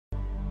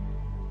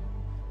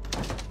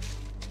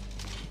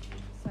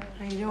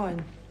How you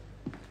doing?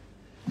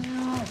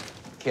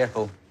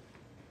 Careful.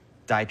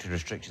 Dietary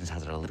restrictions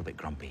has her a little bit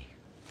grumpy.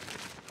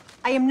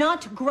 I am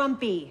not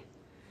grumpy.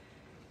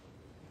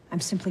 I'm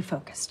simply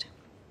focused.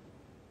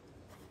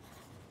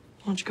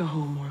 Why don't you go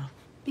home, Maura?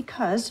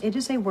 Because it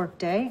is a work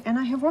day and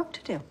I have work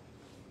to do.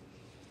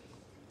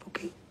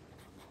 Okay.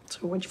 So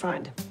what'd you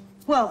find?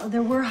 Well,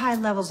 there were high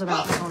levels of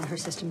alcohol in her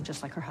system,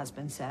 just like her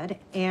husband said,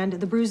 and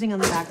the bruising on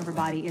the back of her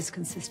body is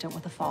consistent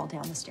with a fall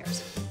down the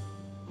stairs.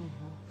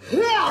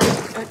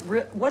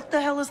 What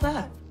the hell is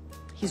that?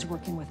 He's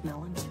working with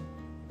melons.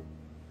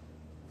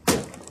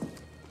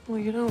 Well,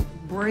 you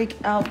don't break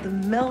out the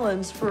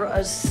melons for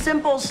a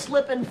simple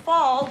slip and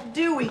fall,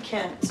 do we,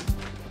 Kent?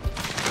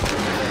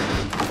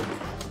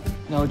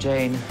 No,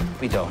 Jane,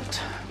 we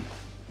don't.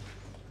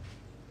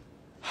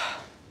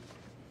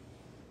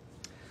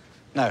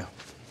 Now,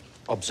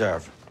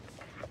 observe.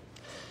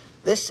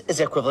 This is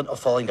the equivalent of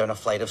falling down a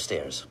flight of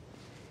stairs.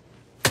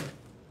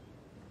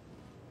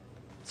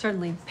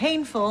 Certainly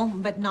painful,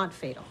 but not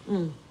fatal.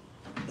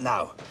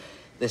 Now,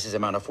 this is the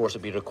amount of force that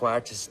would be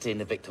required to sustain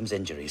the victim's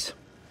injuries.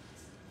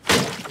 Like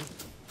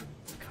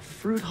a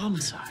fruit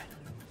homicide.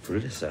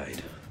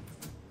 Fruiticide.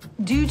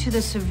 Due to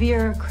the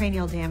severe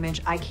cranial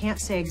damage, I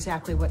can't say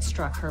exactly what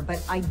struck her, but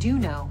I do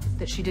know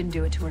that she didn't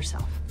do it to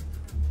herself.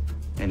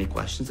 Any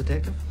questions,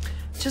 Detective?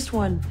 Just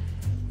one.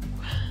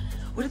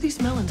 What did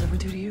these melons ever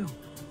do to you?